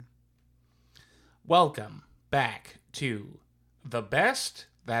Welcome back to the best,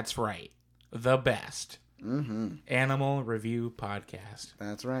 that's right, the best animal review podcast.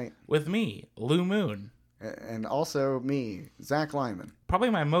 That's right. With me, Lou Moon. And also me, Zack Lyman. Probably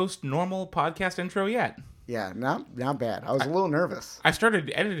my most normal podcast intro yet. Yeah, not bad. I was a little nervous. I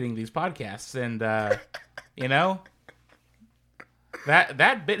started editing these podcasts and,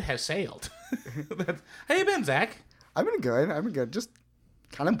 that bit has sailed. How you been, Zach? I've been good. Just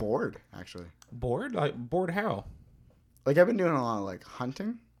kind of bored, actually. Bored? Like, bored how? Like, I've been doing a lot of, like,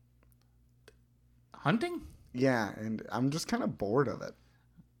 hunting. Hunting? Yeah, and I'm just kind of bored of it.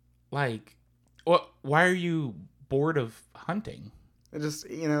 Like, what? Why are you bored of hunting? It just,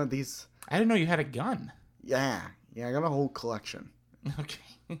 these... I didn't know you had a gun. Yeah, I got a whole collection.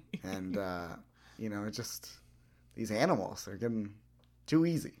 Okay. And, it just... These animals, they're getting too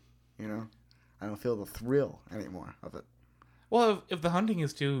easy, I don't feel the thrill anymore of it. Well, if the hunting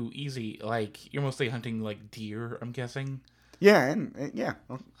is too easy, like, you're mostly hunting, like, deer, I'm guessing? Yeah,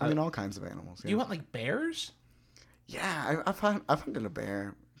 and all kinds of animals. Yeah. Do you want, like, bears? Yeah, I've hunted a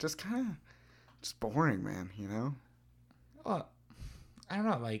bear. Just boring, man, Well, I don't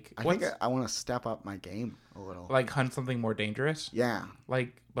know, like... I think I want to step up my game a little. Like, hunt something more dangerous? Yeah.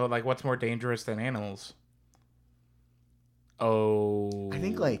 But what's more dangerous than animals? Oh... I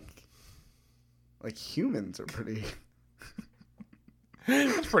think, like humans are pretty...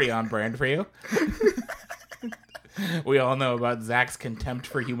 That's pretty on brand for you. We all know about Zach's contempt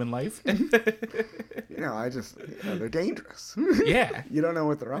for human life. They're dangerous. Yeah. You don't know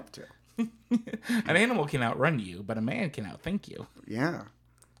what they're up to. An animal can outrun you, but a man can outthink you. Yeah.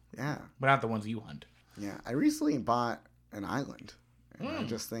 But not the ones you hunt. Yeah. I recently bought an island. And I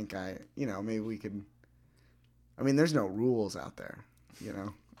just think maybe we could... I mean, there's no rules out there,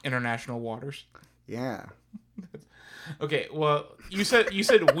 International waters. Yeah. Okay, well, you said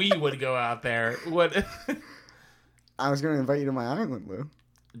we would go out there. What? I was going to invite you to my island, Lou.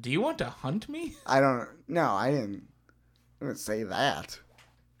 Do you want to hunt me? No, I didn't say that.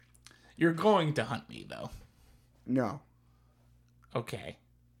 You're going to hunt me, though. No. Okay.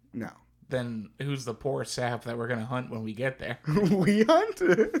 No. Then who's the poor sap that we're going to hunt when we get there? We hunt?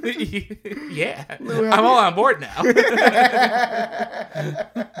 Yeah. I'm all on board now.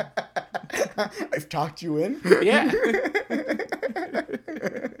 I've talked you in? Yeah.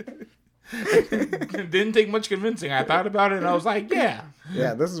 Didn't take much convincing. I thought about it and I was like, yeah.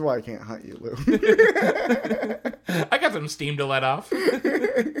 Yeah, this is why I can't hunt you, Lou. I got some steam to let off.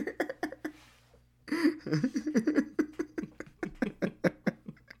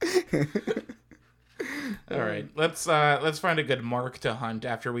 All right, let's find a good mark to hunt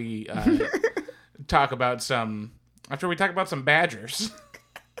after we talk about some badgers.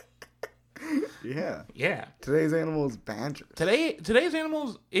 Yeah. Today's animal is badgers. Today's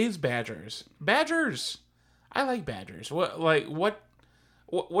animal is badgers. Badgers. I like badgers.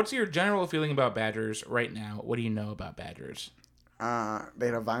 What's your general feeling about badgers right now? What do you know about badgers? They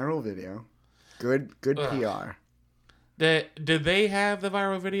had a viral video. Good PR. Did they have the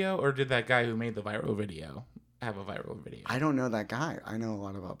viral video, or did that guy who made the viral video have a viral video? I don't know that guy. I know a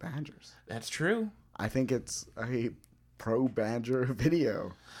lot about badgers. That's true. I think it's a pro-badger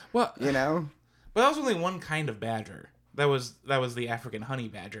video. Well, But that was only one kind of badger. That was the African honey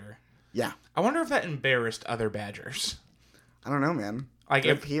badger. Yeah. I wonder if that embarrassed other badgers. I don't know, man. Like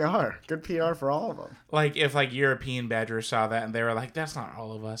Good PR for all of them. Like if European badgers saw that and they were like, "That's not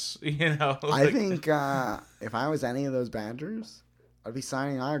all of us," I think if I was any of those badgers, I'd be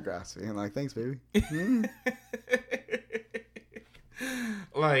signing autographs, being like, "Thanks, baby."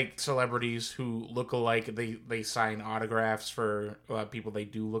 Like celebrities who look alike, they sign autographs for people they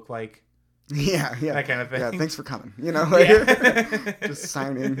do look like. Yeah, that kind of thing. Yeah, thanks for coming. Just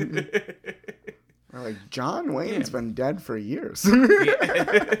signing. Like, John Wayne's been dead for years.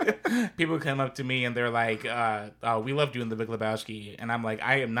 People come up to me and they're like, "Oh, we loved you in The Big Lebowski," and I'm like,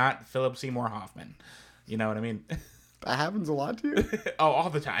 "I am not Philip Seymour Hoffman." You know what I mean? That happens a lot to you? Oh, all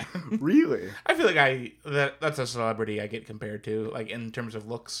the time. Really? I feel like that's a celebrity I get compared to, like in terms of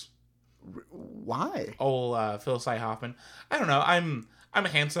looks. Why? Phil Sy Hoffman. I don't know. I'm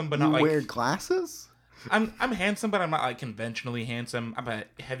handsome, but not like... You wear glasses? I'm handsome, but I'm not like conventionally handsome. I'm a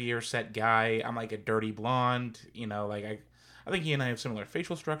heavier set guy. I'm like a dirty blonde. I think he and I have similar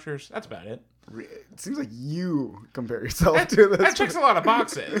facial structures. That's about it. It seems like you compare yourself to this. That checks a lot of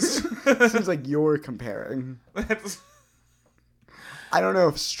boxes. Seems like you're comparing. I don't know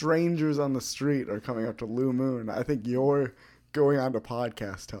if strangers on the street are coming up to Lou Moon. I think you're going on to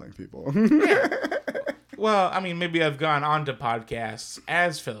podcasts telling people. Yeah. Well, I mean, maybe I've gone on to podcasts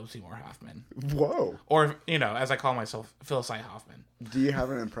as Philip Seymour Hoffman. Whoa. Or, as I call myself, Phil Cy Hoffman. Do you have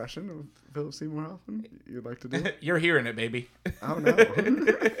an impression of Philip Seymour Hoffman you'd like to do? You're hearing it, baby. Oh, no.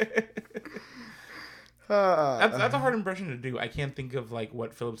 That's a hard impression to do. I can't think of,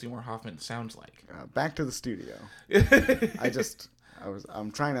 what Philip Seymour Hoffman sounds like. Back to the studio.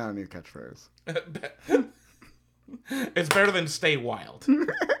 I'm trying out a new catchphrase. It's better than Stay Wild.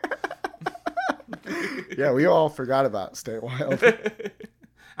 Yeah, we all forgot about Stay Wild.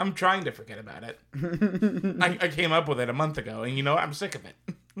 I'm trying to forget about it. I came up with it a month ago, and I'm sick of it.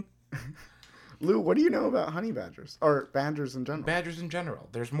 Lou, what do you know about honey badgers? Or badgers in general? Badgers in general.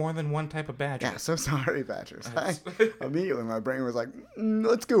 There's more than one type of badger. Yeah, so sorry, badgers. Immediately my brain was like,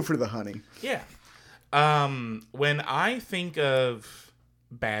 let's go for the honey. Yeah. When I think of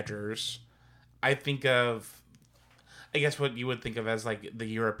badgers, I think of, I guess what you would think of as, the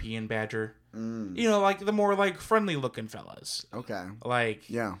European badger. The more, friendly looking fellas. Okay.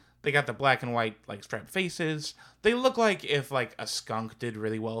 Yeah. They got the black and white, striped faces. They look like if, a skunk did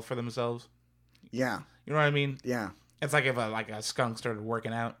really well for themselves. Yeah. You know what I mean? Yeah. It's like if a skunk started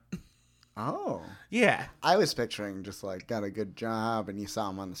working out. Oh. Yeah. I was picturing just, got a good job, and you saw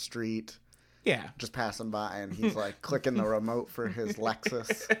him on the street. Yeah. Just passing by, and he's, clicking the remote for his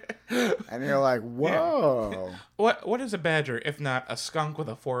Lexus. And you're like, whoa. Yeah. What is a badger if not a skunk with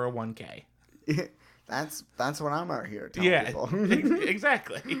a 401k? That's what I'm out here telling people.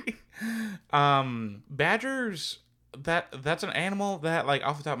 Exactly. Badgers, that's an animal that,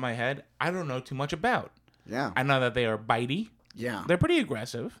 off the top of my head, I don't know too much about. Yeah. I know that they are bitey. Yeah. They're pretty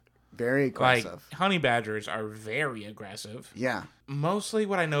aggressive. Very aggressive. Honey badgers are very aggressive. Yeah. Mostly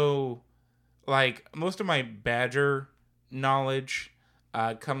what I know, most of my badger knowledge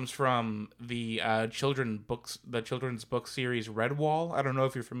comes from the children's book series Redwall. I don't know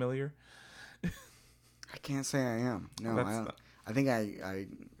if you're familiar. I can't say I am. No, I think I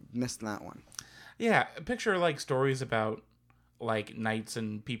missed that one. Yeah, picture stories about knights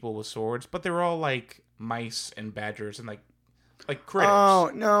and people with swords, but they're all mice and badgers and critters.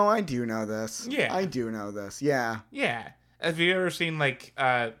 Oh no, I do know this. Yeah, I do know this. Yeah. Yeah. Have you ever seen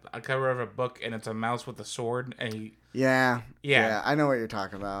a cover of a book and it's a mouse with a sword and he... Yeah. I know what you're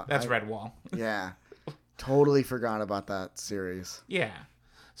talking about. That's Redwall. Yeah. Totally forgot about that series. Yeah.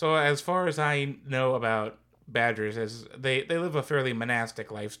 So as far as I know about badgers, is they live a fairly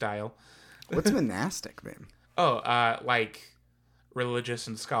monastic lifestyle. What's monastic, man? Oh, religious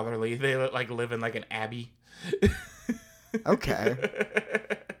and scholarly. They live in an abbey. Okay.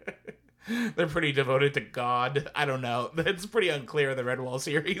 They're pretty devoted to God. I don't know. It's pretty unclear in the Redwall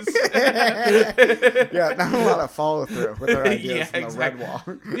series. Yeah, not a lot of follow through with their ideas in exactly. the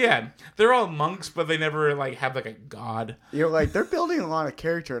Redwall. Yeah, they're all monks, but they never have a god. You're they're building a lot of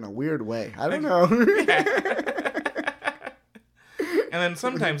character in a weird way. I don't know. Yeah. And then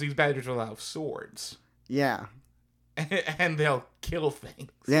sometimes these badgers will have swords. Yeah. And they'll kill things.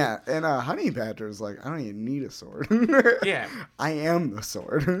 Yeah, and honey badger's I don't even need a sword. Yeah. I am the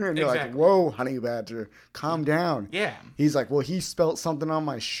sword. And you're Exactly. whoa, honey badger, calm down. Yeah. He's well, he spelt something on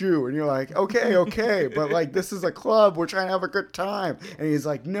my shoe. And you're okay. But this is a club. We're trying to have a good time. And he's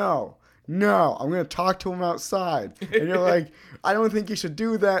no, I'm going to talk to him outside. And you're I don't think you should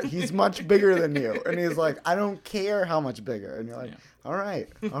do that. He's much bigger than you. And he's I don't care how much bigger. And you're Yeah. all right.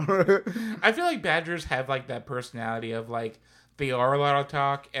 I feel badgers have that personality of they are allowed to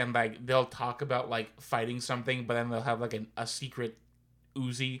talk and they'll talk about fighting something, but then they'll have a secret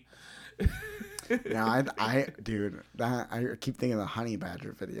Uzi. Now I keep thinking of the honey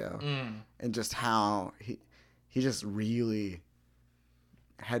badger video and just how he just really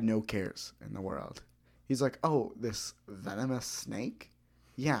had no cares in the world. He's oh, this venomous snake?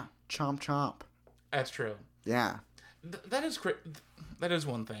 Yeah, chomp chomp. That's true. Yeah. That is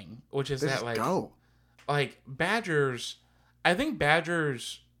one thing, which is Just that go. Badgers, I think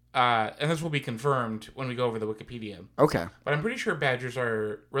badgers, and this will be confirmed when we go over the Wikipedia. Okay. But I'm pretty sure badgers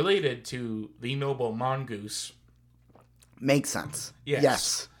are related to the noble mongoose. Makes sense.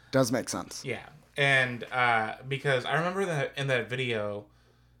 Yes. Does make sense. Yeah. And because I remember that in that video,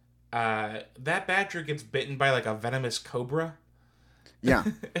 that badger gets bitten by a venomous cobra. Yeah.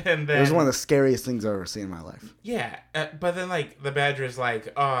 And then it was one of the scariest things I've ever seen in my life. Yeah. But then the badger is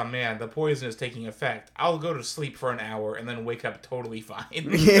oh man, the poison is taking effect. I'll go to sleep for an hour and then wake up totally fine.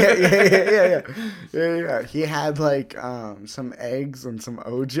 Yeah. He had some eggs and some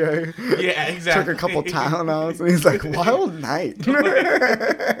OJ. Yeah, exactly. Took a couple Tylenols and he's wild night.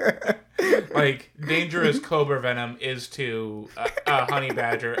 Like, dangerous cobra venom is to a honey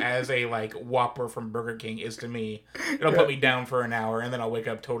badger as a, like, Whopper from Burger King is to me. It'll put me down for an hour, and then I'll wake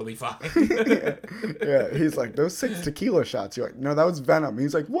up totally fine. Yeah, he's like, those 6 tequila shots. You're like, no, that was venom.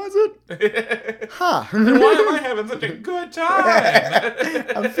 He's like, was it? Huh. Then why am I having such a good time?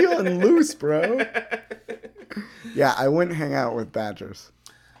 I'm feeling loose, bro. Yeah, I wouldn't hang out with badgers.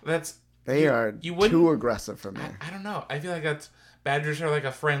 They are too aggressive for me. I don't know. I feel like badgers are like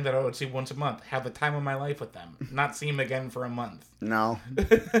a friend that I would see once a month. Have the time of my life with them. Not see them again for a month. No.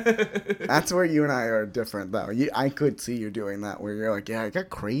 That's where you and I are different, though. I could see you doing that, where you're like, yeah, I got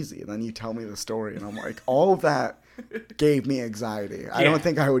crazy. And then you tell me the story, and I'm like, all of that gave me anxiety. I don't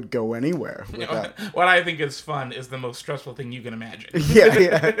think I would go anywhere with that. What I think is fun is the most stressful thing you can imagine. Yeah.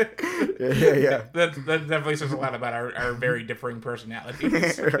 That definitely says a lot about our very differing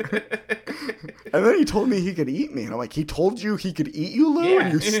personalities. And then he told me he could eat me. And I'm like, he told you he could eat you, Lou? Yeah.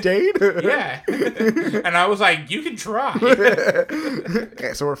 And you stayed? Yeah. And I was like, you can try.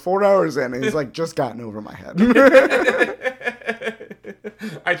 Okay, so we're 4 hours in, and he's like, just gotten over my head.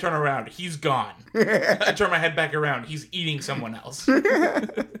 I turn around. He's gone. I turn my head back around. He's eating someone else. All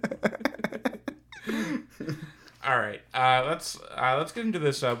right. Let's get into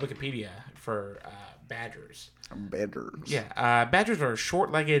this Wikipedia for badgers. Badgers. Yeah. Badgers are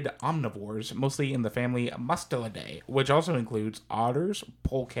short-legged omnivores, mostly in the family Mustelidae, which also includes otters,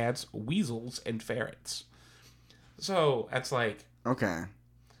 polecats, weasels, and ferrets. So that's like. Okay.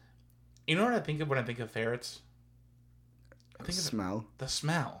 You know what I think of when I think of ferrets? I think smell. The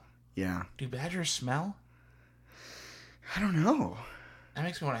smell. Yeah. Do badgers smell? I don't know. That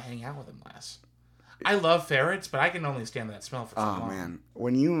makes me want to hang out with them less. I love ferrets, but I can only stand that smell for so long. Oh, man.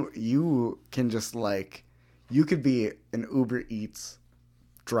 When you can just, like, you could be an Uber Eats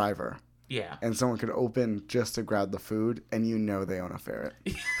driver. Yeah. And someone could open just to grab the food, and you know they own a ferret.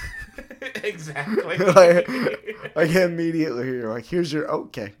 Exactly. like immediately, you're like, here's your,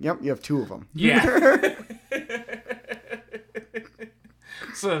 okay, yep, you have 2 of them. Yeah.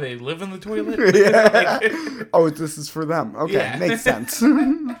 So they live in the toilet? Yeah. Oh, this is for them. Okay, yeah. Makes sense.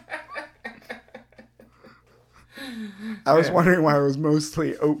 I was wondering why it was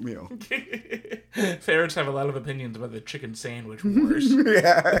mostly oatmeal. Ferrets have a lot of opinions about the chicken sandwich wars.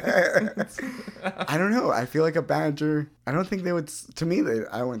 Yeah. I don't know. I feel like a badger. I don't think they would. To me,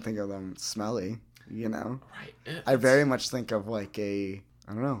 I wouldn't think of them smelly. You know. Right. I very much think of like I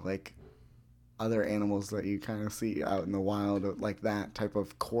don't know, like other animals that you kind of see out in the wild, like that type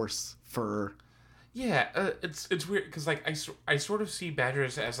of coarse fur. Yeah, it's weird because like I sort of see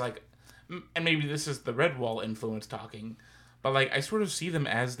badgers as like. And maybe this is the Redwall influence talking, but, like, I sort of see them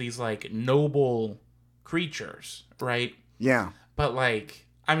as these, like, noble creatures, right? Yeah. But, like,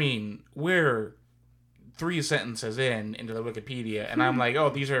 I mean, we're 3 sentences into the Wikipedia, and I'm like,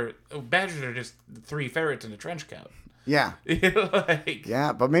 badgers are just 3 ferrets in a trench coat. Yeah. Like,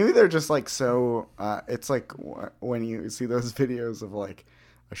 yeah, but maybe they're just, like, so, it's like when you see those videos of, like,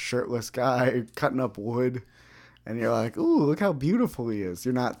 a shirtless guy cutting up wood. And you're like, ooh, look how beautiful he is.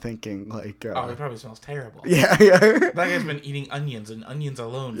 You're not thinking like... oh, he probably smells terrible. Yeah. That guy's been eating onions and onions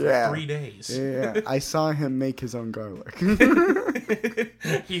alone for 3 days. Yeah. I saw him make his own garlic.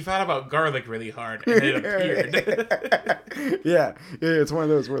 He thought about garlic really hard, and it appeared. Yeah. It's one of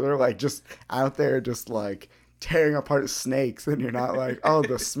those where they're like just out there just like tearing apart snakes, and you're not like, oh,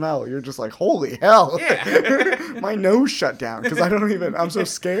 the smell. You're just like, holy hell. Yeah. My nose shut down because I'm so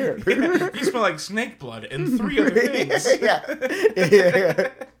scared. You smell like snake blood and 3 other things. Yeah.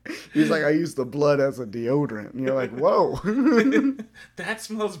 He's like, I use the blood as a deodorant. And you're like, whoa. That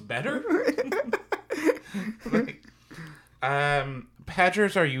smells better?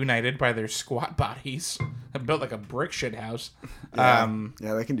 Badgers are united by their squat bodies, built like a brick shit house. Yeah,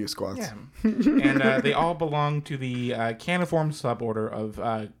 they can do squats. Yeah. And they all belong to the caniform suborder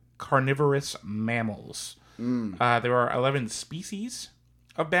of carnivorous mammals. There are 11 species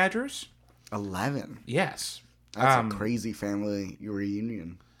of badgers. 11? Yes. That's a crazy family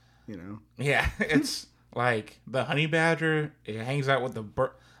reunion, you know? Yeah, it's like the honey badger. It hangs out with the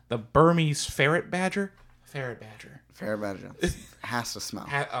Burmese ferret badger. Ferret badger. Has to smell.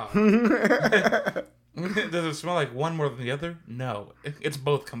 Does it smell like one more than the other? No. It's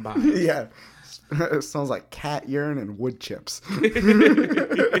both combined. Yeah. It smells like cat urine and wood chips.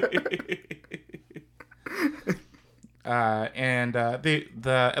 And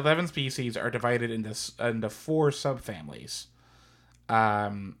the 11 species are divided into 4 subfamilies.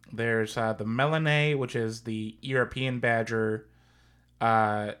 There's the Melanae, which is the European badger.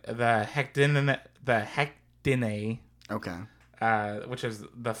 The Hectinae. Okay. Which is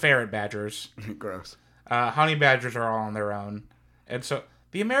the ferret badgers. Gross. Honey badgers are all on their own, and so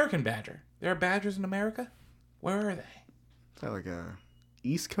The American badger. There are badgers in America? Where are they? Is that like a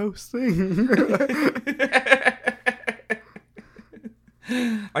East Coast thing?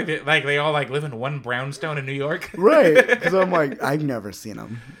 like they all like live in one brownstone in New York? Right. Because I'm like, I've never seen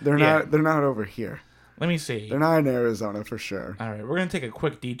them. They're not over here. Let me see. They're not in Arizona for sure. All right, we're going to take a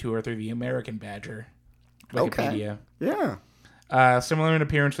quick detour through the American badger. Wikipedia. Okay. Yeah. Similar in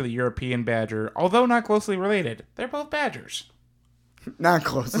appearance to the European badger, although not closely related. They're both badgers. Not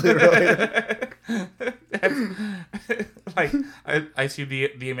closely related. Like, I see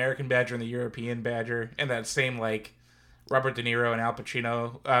the American badger and the European badger, and that same, like, Robert De Niro and Al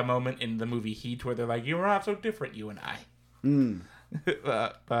Pacino moment in the movie Heat, where they're like, "You're not so different, you and I."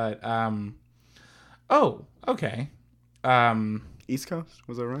 Oh, okay. East Coast?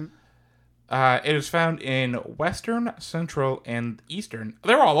 Was that right? It is found in Western, Central, and Eastern.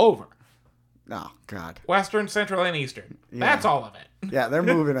 They're all over. Oh, God. Western, Central, and Eastern. Yeah. That's all of it. Yeah, they're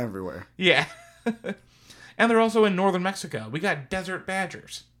moving everywhere. Yeah. And they're also in northern Mexico. We got desert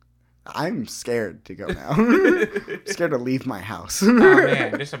badgers. I'm scared to go now. I'm scared to leave my house. Oh,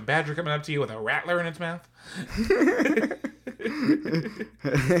 man. There's a badger coming up to you with a rattler in its mouth.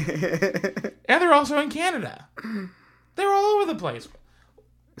 And they're also in Canada. They're all over the place.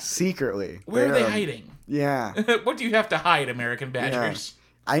 Secretly. Where are they hiding? Yeah. What do you have to hide, American badgers? Yeah.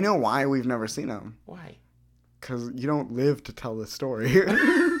 I know why we've never seen them. Why? Because you don't live to tell the story.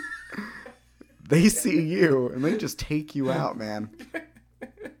 They see you, and they just take you out, man.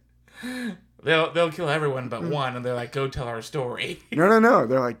 They'll kill everyone but one, and they're like, "Go tell our story." No.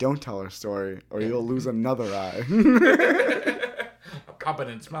 They're like, "Don't tell our story, or you'll lose another eye." Pop it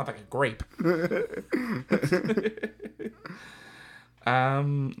in its mouth like a grape.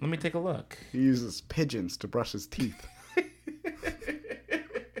 Let me take a look. He uses pigeons to brush his teeth.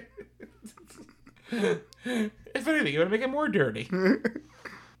 If anything, you want to make it more dirty.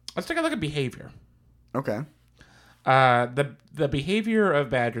 Let's take a look at behavior. Okay. The behavior of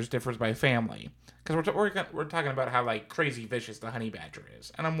badgers differs by family, because we're talking about how like crazy vicious the honey badger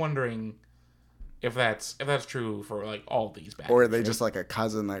is, and I'm wondering if that's true for like all these badgers. Or are they just like a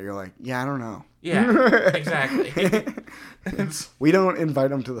cousin that you're like, yeah, I don't know. Yeah, exactly. We don't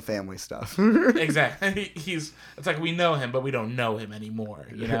invite him to the family stuff. Exactly. It's like we know him, but we don't know him anymore.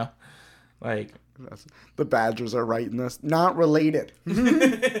 You know, like. The badgers are writing this. Not related.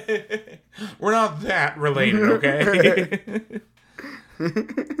 We're not that related, okay?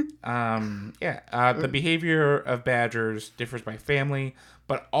 The behavior of badgers differs by family,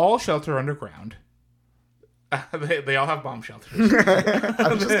 but all shelter underground. They all have bomb shelters. I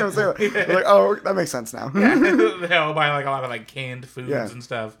was just gonna say that. Like, oh, that makes sense now. Yeah, they all buy like a lot of like canned foods and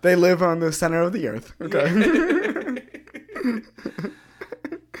stuff. They live on the center of the earth. Okay.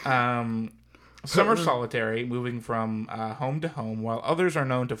 Some are solitary, moving from home to home, while others are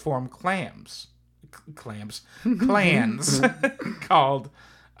known to form clans called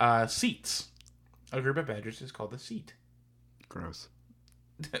seats. A group of badgers is called a seat. Gross.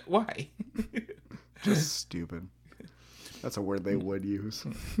 Why? Just stupid. That's a word they would use.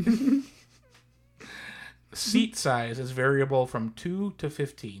 Seat size is variable from 2 to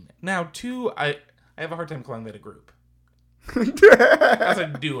 15. Now, 2, I have a hard time calling that a group. That's a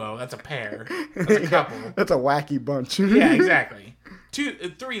duo. That's a pair. That's a couple. That's a wacky bunch. Yeah, exactly.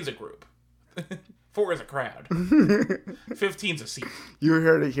 3 is a group. 4 is a crowd. 15's a seat. You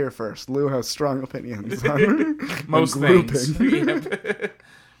heard it here first. Lou has strong opinions on most grouping. things. Yep.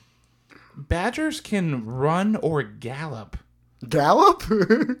 Badgers can run or gallop. Gallop?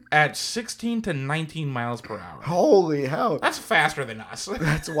 At 16 to 19 miles per hour. Holy hell. That's faster than us.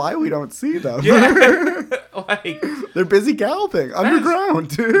 That's why we don't see them. Yeah. Like, they're busy galloping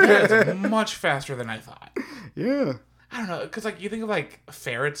underground. That's much faster than I thought. Yeah. I don't know, because like you think of like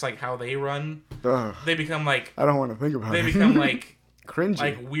ferrets, like how they run. Ugh. They become like. I don't want to think about it. They become like cringy,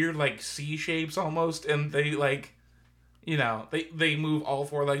 like weird like C shapes almost, and they like, you know, they move all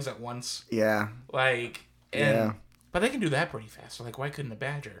 4 legs at once. Yeah. Like and but they can do that pretty fast. So like, why couldn't a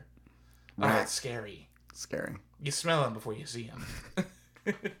badger? Right. Oh, it's scary. Scary. You smell them before you see them.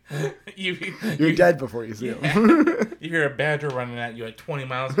 You're dead before you see them. You hear a badger running at you at 20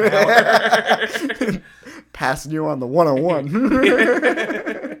 miles per hour. Passing you on the 101.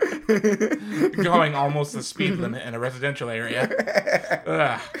 Going almost the speed limit in a residential area.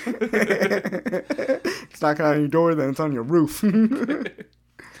 It's knocking on your door, then it's on your roof.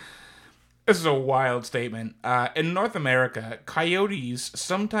 This is a wild statement. In North America, coyotes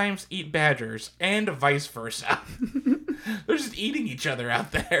sometimes eat badgers and vice versa. They're just eating each other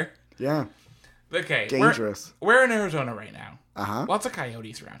out there. Yeah. Okay. Dangerous. We're in Arizona right now. Uh-huh. Lots of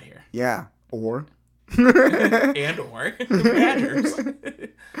coyotes around here. Yeah. Or? and or badgers.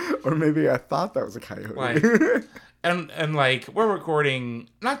 Or maybe I thought that was a coyote. Like, and like we're recording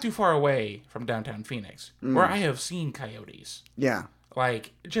not too far away from downtown Phoenix, where I have seen coyotes. Yeah.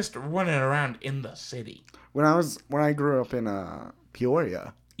 Like just running around in the city. When I grew up in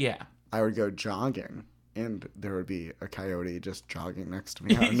Peoria, Yeah. I would go jogging, and there would be a coyote just jogging next to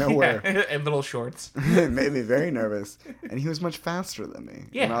me out of nowhere. In little shorts. It made me very nervous, and he was much faster than me.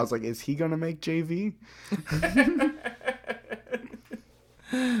 Yeah. And I was like, "Is he gonna make JV?"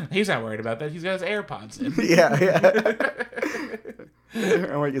 He's not worried about that. He's got his AirPods in. Yeah.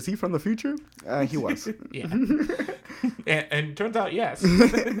 I'm like, "Is he from the future?" He was. Yeah. And turns out, yes.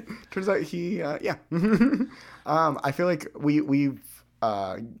 Turns out he, yeah. I feel like we've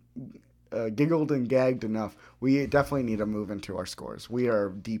giggled and gagged enough. We definitely need to move into our scores. We are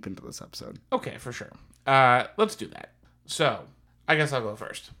deep into this episode. Okay, for sure. Let's do that. So, I guess I'll go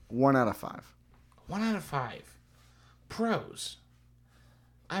first. 1 out of 5. 1 out of 5. Pros.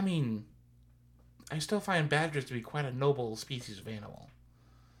 I mean, I still find badgers to be quite a noble species of animal.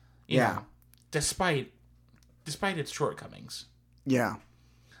 You know, despite its shortcomings. Yeah.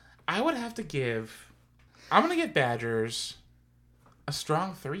 I'm going to give badgers a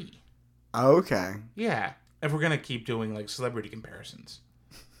strong 3. Okay. Yeah. If we're going to keep doing, like, celebrity comparisons.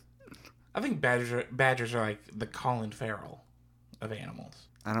 I think badgers are like the Colin Farrell of animals.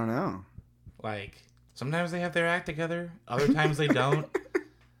 I don't know. Like, sometimes they have their act together, other times they don't.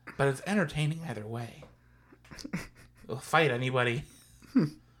 But it's entertaining either way. They'll fight anybody.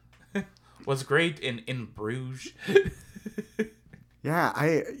 Was great in Bruges.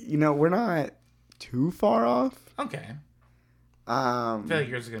 Yeah, we're not too far off. Okay. I feel like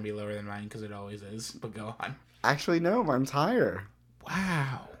yours is going to be lower than mine because it always is. But go on. Actually, no, mine's higher.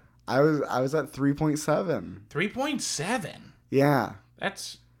 Wow. I was at 3.7. 3.7? Yeah.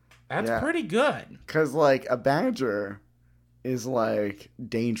 That's pretty good. Because, like, a badger is, like,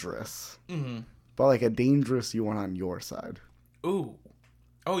 dangerous. Mm-hmm. But, like, a dangerous you want on your side. Ooh.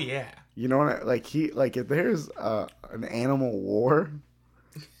 Oh, yeah. You know what? If there's an animal war,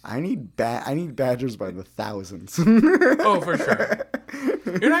 I need badgers by the thousands. Oh, for sure.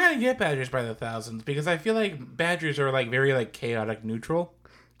 You're not going to get badgers by the thousands because I feel like badgers are, like, very, like, chaotic neutral.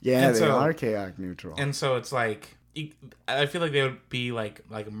 Yeah, they are chaotic neutral. And so it's, like, I feel like they would be, like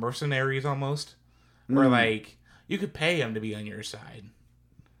mercenaries almost. Where, like, you could pay them to be on your side.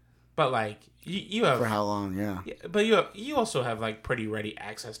 But, like, you have... For how long, yeah. But you also have, like, pretty ready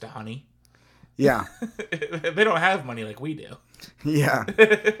access to honey. Yeah. They don't have money like we do. Yeah.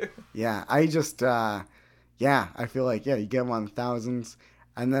 Yeah, I just... I feel like, you get them on thousands,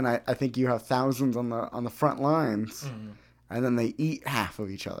 and then I think you have thousands on the front lines, and then they eat half of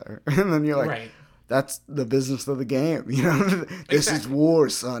each other. And then you're like... Right. That's the business of the game, you know? This is war,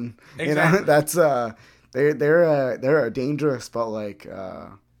 son. Exactly. You know, that's... They're dangerous, but like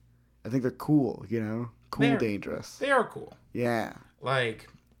I think they're cool, you know? Dangerous. They are cool. Yeah. Like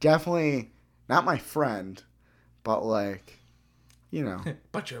definitely not my friend, but like, you know.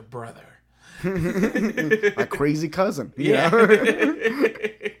 But your brother. My crazy cousin. Yeah.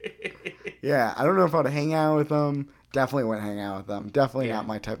 Yeah, I don't know if I'd hang out with them. Definitely wouldn't hang out with them. Definitely not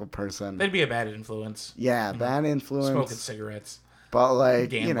my type of person. They'd be a bad influence. Yeah, bad influence. Smoking cigarettes. But like,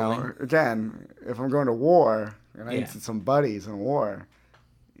 gambling. You know, again, if I'm going to war and I need some buddies in war,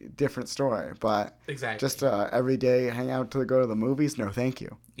 different story. But exactly. Just every day hang out to go to the movies, no thank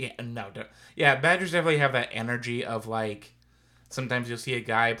you. Yeah, no. Yeah, badgers definitely have that energy of like, sometimes you'll see a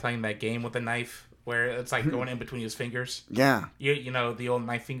guy playing that game with a knife where it's like going in between his fingers. Yeah. You know, the old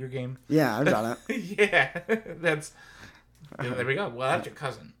knife finger game? Yeah, I've done it. Yeah, there we go. Well, that's your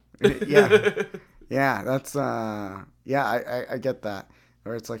cousin. Yeah. Yeah, that's, I get that.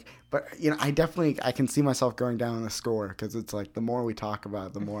 Or it's like, but, you know, I can see myself going down the score because it's like the more we talk about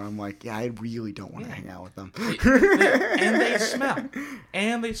it, the more I'm like, yeah, I really don't want to hang out with them.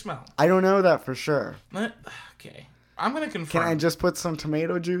 And they smell. I don't know that for sure. Okay. I'm going to confirm. Can I just put some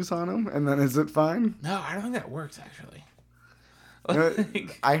tomato juice on them and then is it fine? No, I don't think that works actually.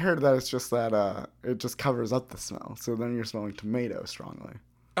 I heard that it's just that it just covers up the smell. So then you're smelling tomato strongly.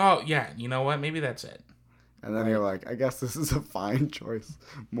 Oh, yeah. You know what? Maybe that's it. And then you're like, I guess this is a fine choice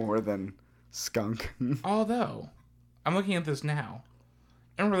more than skunk. Although, I'm looking at this now.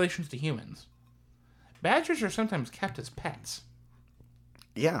 In relation to humans, badgers are sometimes kept as pets.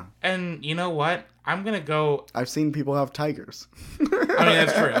 Yeah. And you know what? I'm going to go... I've seen people have tigers. I mean,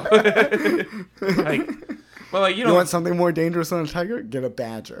 that's true. You want something more dangerous than a tiger? Get a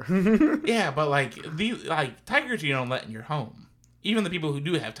badger. Yeah, but tigers you don't let in your home. Even the people who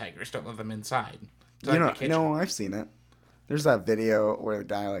do have tigers don't let them inside. No, I've seen it. There's that video where the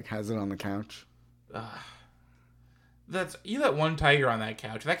guy like has it on the couch. You let one tiger on that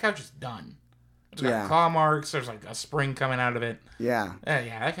couch is done. It's got Yeah. claw marks. There's like a spring coming out of it. Yeah.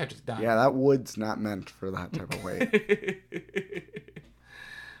 Yeah, that couch is done. Yeah, that wood's not meant for that type of weight.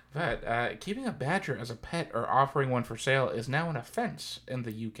 But keeping a badger as a pet or offering one for sale is now an offense in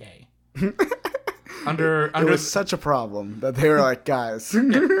the UK. It was such a problem that they were like, guys.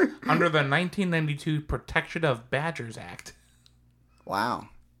 Under the 1992 Protection of Badgers Act. Wow.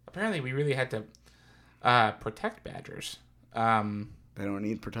 Apparently, we really had to protect badgers. They don't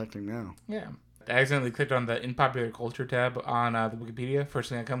need protecting now. Yeah. I accidentally clicked on the in popular culture tab on the Wikipedia. First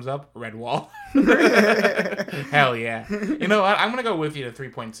thing that comes up, red wall. Hell yeah. You know what? I'm going to go with you to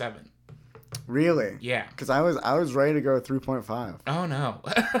 3.7. Really? Yeah. Because I was ready to go 3.5. Oh, no.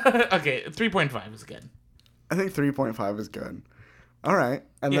 Okay, 3.5 is good. I think 3.5 is good. All right.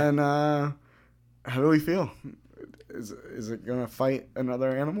 And then how do we feel? Is it going to fight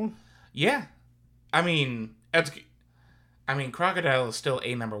another animal? Yeah. I mean, crocodile is still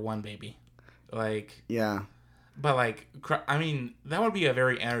a number one, baby. Like, yeah. But, like, that would be a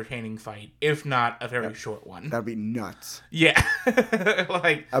very entertaining fight, if not a very short one. That'd be nuts. Yeah.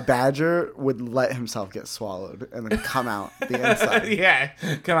 Like, a badger would let himself get swallowed and then come out the inside. Yeah.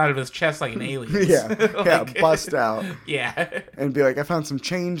 Come out of his chest like an alien. Yeah. Like, yeah, bust out. Yeah. And be like, I found some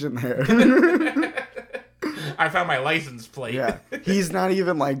change in there. I found my license plate. Yeah. He's not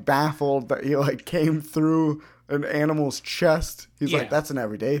even, like, baffled that he, like, came through an animal's chest. He's like, that's an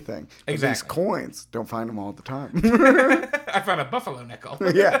everyday thing. But exactly. These coins, don't find them all the time. I found a buffalo nickel.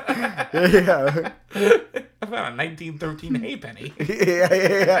 Yeah. Yeah. I found a 1913 halfpenny.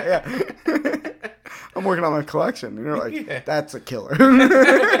 Yeah. I'm working on my collection. And you're like, that's a killer.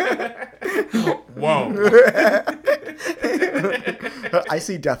 Whoa. I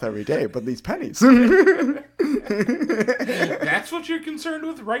see death every day, but these pennies. That's what you're concerned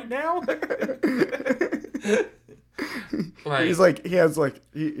with right now? Like, he's like, he has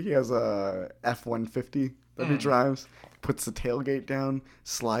a F-150 that he drives, puts the tailgate down,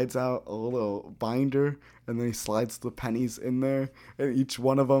 slides out a little binder, and then he slides the pennies in there, and each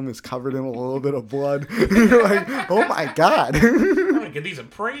one of them is covered in a little bit of blood. You're like, oh my God. I'm gonna get these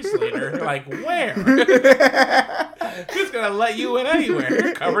appraised later. You're like, where? Who's gonna let you in anywhere?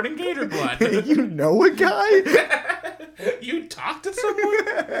 You're covered in gator blood. You know a guy? You talk to someone?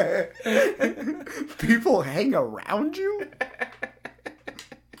 People hang around you?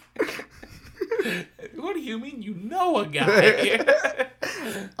 What do you mean you know a guy?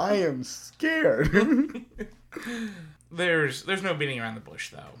 I am scared. There's no beating around the bush,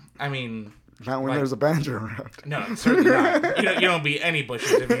 though. I mean... Not when there's a badger around. No, certainly not. You don't beat any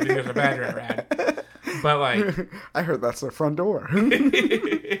bushes if there's a badger around. But, like... I heard that's their front door.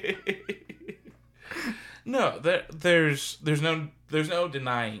 No, there's no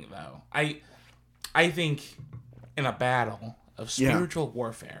denying, though. I think in a battle of spiritual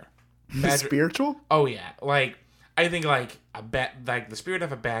warfare... Spiritual? Oh, yeah. Like, I think, like, the spirit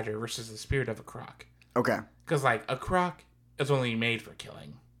of a badger versus the spirit of a croc. Okay. Because, like, a croc is only made for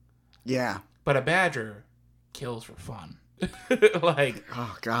killing. Yeah. But a badger kills for fun. Like,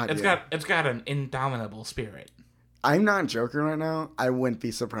 oh, God, it's got an indomitable spirit. I'm not joking right now. I wouldn't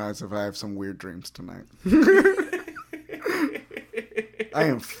be surprised if I have some weird dreams tonight. I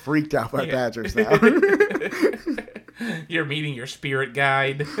am freaked out by badgers now. You're meeting your spirit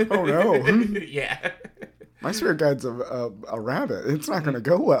guide. Oh, no. Yeah. My spirit guide's a rabbit. It's not going to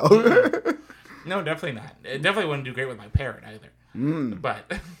go well. No, definitely not. It definitely wouldn't do great with my parrot either.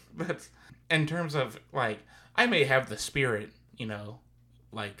 But in terms of, like, I may have the spirit,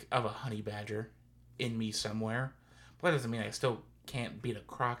 like, of a honey badger in me somewhere. But that doesn't mean I still can't beat a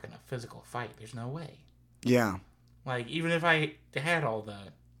croc in a physical fight. There's no way. Yeah. Like, even if I had all the...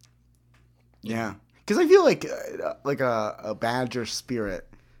 Yeah. Because I feel like a badger spirit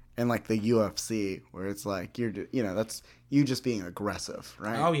in, like, the UFC, where it's like, that's you just being aggressive,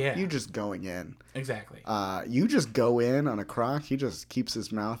 right? Oh, yeah. You just going in. Exactly. You just go in on a croc, he just keeps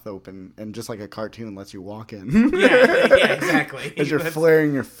his mouth open, and just like a cartoon lets you walk in. Yeah, exactly. As you're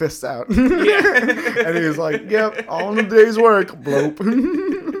flaring your fists out. Yeah. And he's like, yep, all in a day's work. Blope.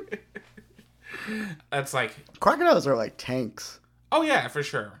 That's like... Crocodiles are like tanks. Oh, yeah, for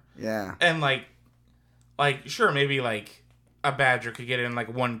sure. Yeah. And, like, sure, maybe, like, a badger could get in,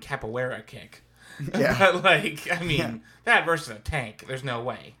 like, one capoeira kick. Yeah. But, like, I mean, that versus a tank, there's no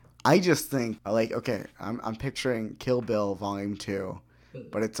way. I just think, like, okay, I'm picturing Kill Bill Volume 2,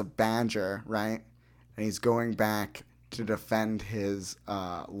 but it's a badger, right? And he's going back to defend his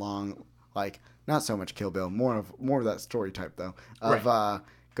long, like, not so much Kill Bill, more of that story type, though, of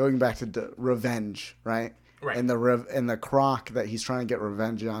going back to revenge, right? Right. And the croc that he's trying to get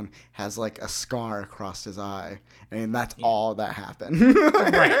revenge on has like a scar across his eye, and that's all that happened.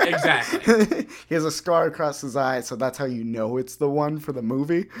 Right, exactly. He has a scar across his eye, so that's how you know it's the one for the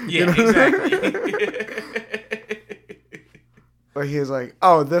movie. Yeah, exactly. But he was like,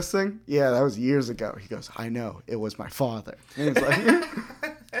 "Oh, this thing? Yeah, that was years ago." He goes, "I know, it was my father." And he's like,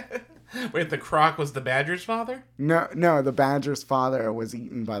 Wait, the croc was the badger's father? No, the badger's father was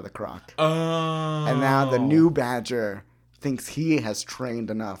eaten by the croc. Oh. And now the new badger thinks he has trained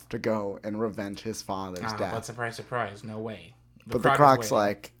enough to go and revenge his father's death. But surprise, no way. But the croc's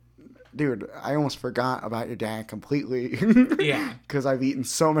like, dude, I almost forgot about your dad completely. Yeah. Because I've eaten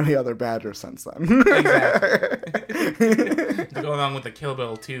so many other badgers since then. Exactly. To go along with the Kill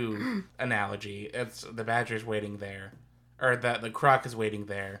Bill 2 analogy, it's the badger's waiting there. Or the croc is waiting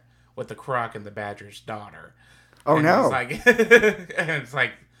there with the croc and the badger's daughter. Oh, and no. It's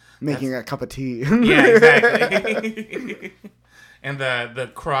like... Making a cup of tea. Yeah, exactly. And the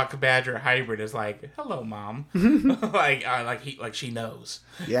croc badger hybrid is like, "Hello, mom." like she knows.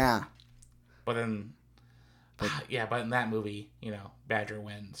 Yeah. But then, but in that movie, badger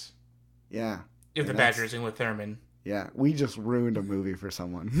wins. Yeah. If the badger's in with Thurman. Yeah, we just ruined a movie for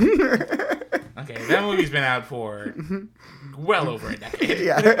someone. Okay, that movie's been out for well over a decade.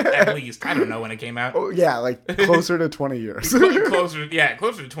 Yeah. At least. I don't know when it came out. Oh, yeah, like closer to 20 years. closer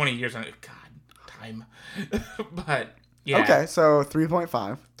to 20 years. God, time. But, yeah. Okay, so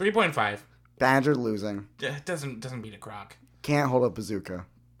 3.5. 3.5. Badger losing. Doesn't beat a croc. Can't hold a bazooka.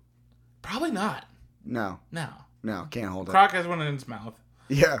 Probably not. No, can't hold it. Croc has one in his mouth.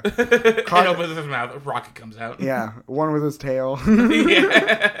 Yeah. It opens his mouth, a rocket comes out. Yeah, one with his tail.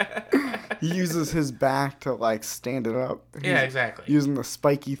 Yeah. He uses his back to, like, stand it up. Yeah, exactly. Using the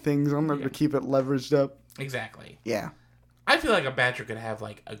spiky things on there to keep it leveraged up. Exactly. Yeah. I feel like a badger could have,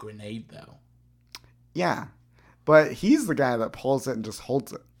 like, a grenade, though. Yeah. But he's the guy that pulls it and just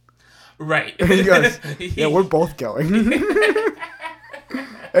holds it. Right. And he goes, yeah, we're both going.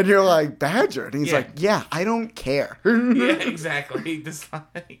 And you're like, Badger? And he's like, yeah, I don't care. Yeah, exactly. Just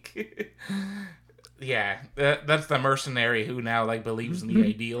like... Yeah, that's the mercenary who now, like, believes in the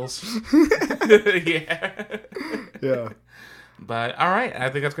ideals. Yeah. Yeah. But, all right, I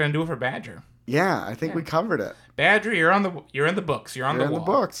think that's going to do it for Badger. Yeah, I think we covered it. Badger, you're in the books. You're the wall. You're in the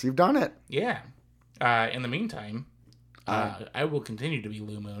books. You've done it. Yeah. In the meantime, I will continue to be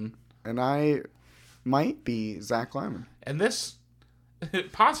Lou Moon. And I might be Zach Lyman. And this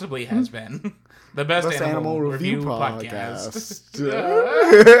possibly has been the best animal review podcast.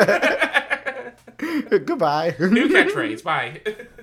 Goodbye. New catchphrase. Bye.